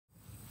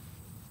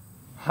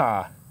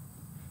Ha.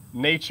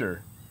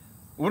 Nature.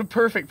 What a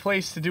perfect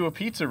place to do a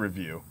pizza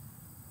review.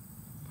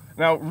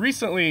 Now,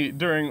 recently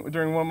during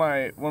one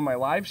of my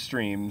live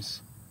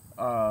streams,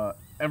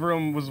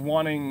 everyone was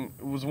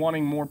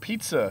wanting more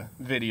pizza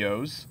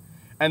videos,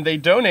 and they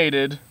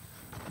donated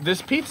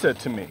this pizza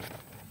to me.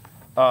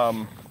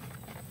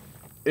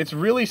 It's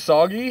really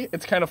soggy.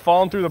 It's kind of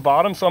fallen through the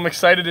bottom, so I'm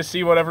excited to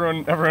see what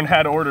everyone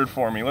had ordered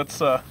for me.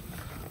 Let's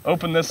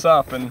open this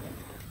up and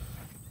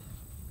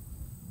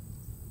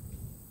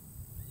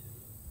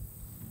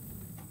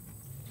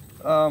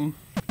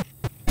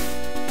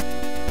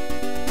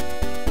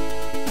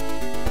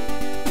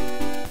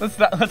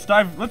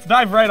let's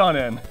dive right on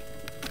in.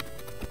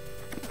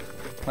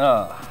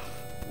 All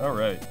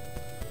right.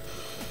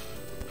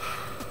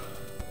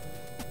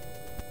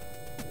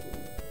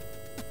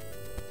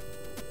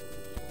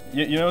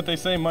 You know what they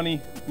say,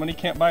 money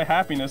can't buy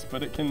happiness,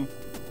 but it can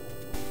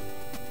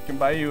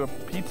buy you a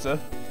pizza.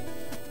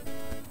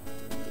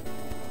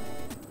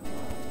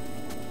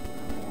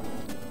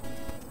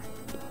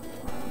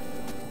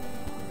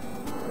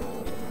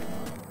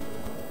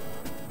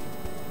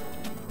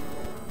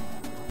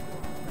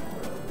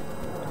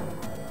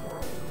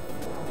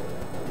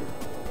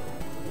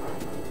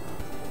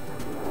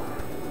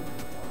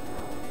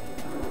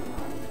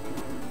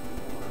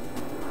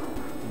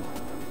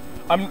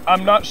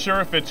 I'm not sure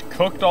if it's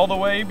cooked all the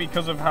way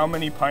because of how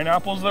many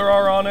pineapples there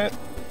are on it.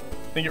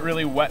 I think it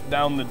really wet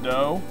down the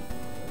dough.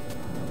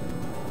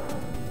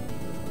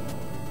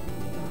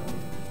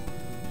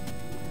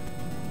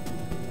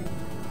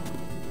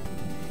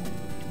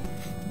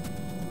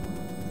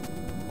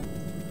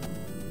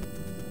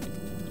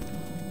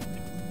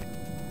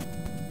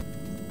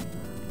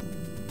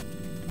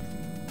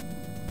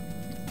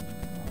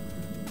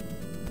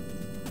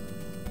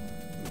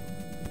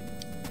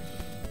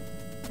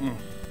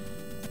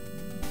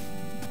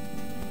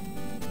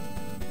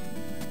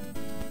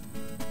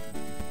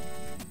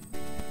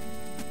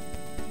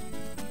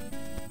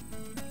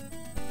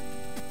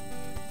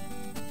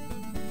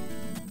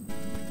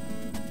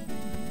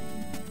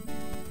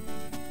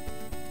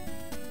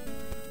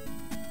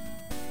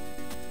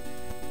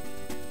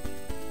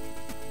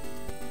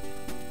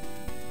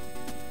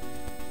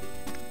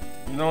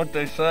 You know what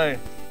they say?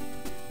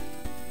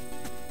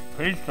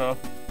 Pizza.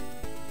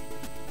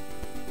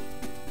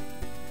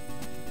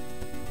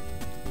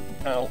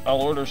 I'll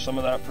order some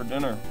of that for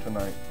dinner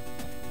tonight.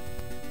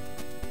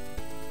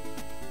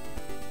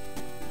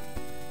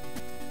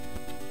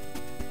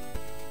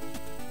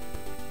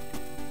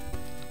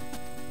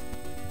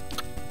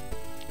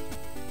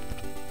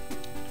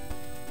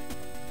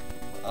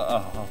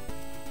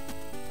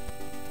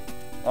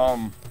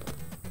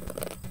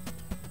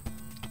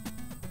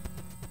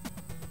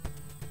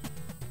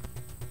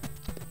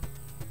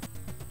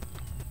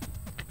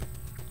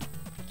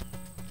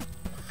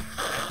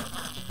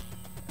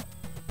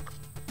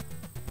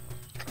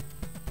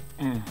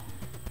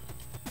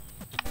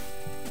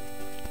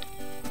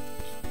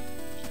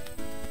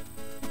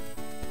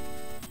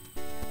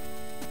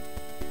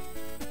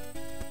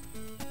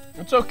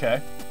 It's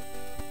okay.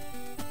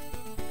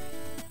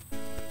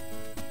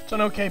 It's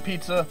an okay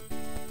pizza.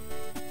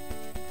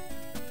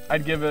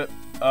 I'd give it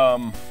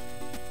 5.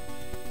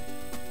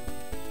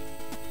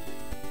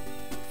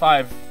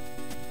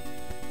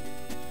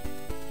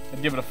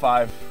 I'd give it a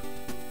 5.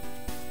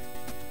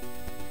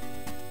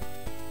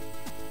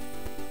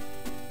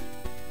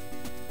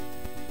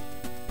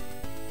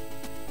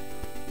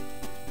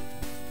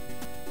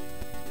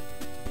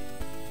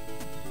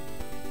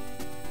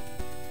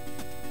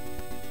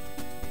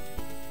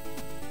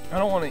 I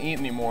don't want to eat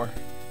anymore.